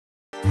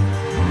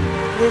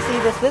Lizzie,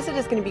 this visit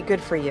is going to be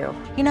good for you.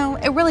 You know,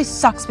 it really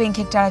sucks being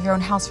kicked out of your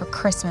own house for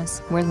Christmas.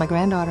 Where's my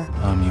granddaughter?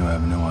 You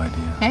have no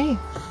idea. Hey.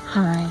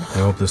 Hi. I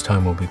hope this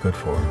time will be good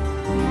for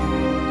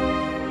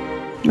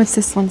her. What's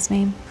this one's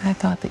name? I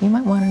thought that you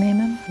might want to name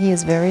him. He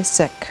is very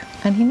sick,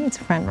 and he needs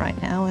a friend right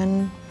now,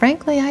 and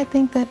frankly, I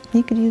think that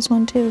he could use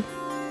one too.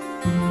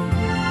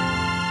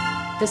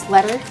 This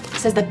letter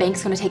says the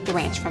bank's gonna take the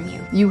ranch from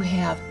you. You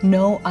have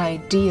no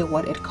idea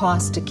what it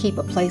costs to keep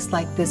a place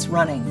like this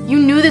running. You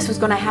knew this was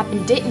gonna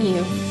happen, didn't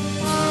you?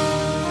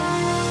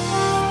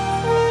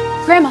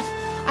 Grandma,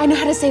 I know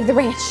how to save the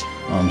ranch.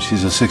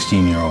 She's a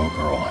 16-year-old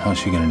girl. How's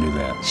she gonna do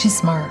that? She's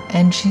smart,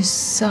 and she's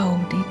so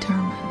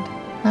determined.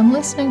 I'm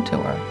listening to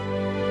her.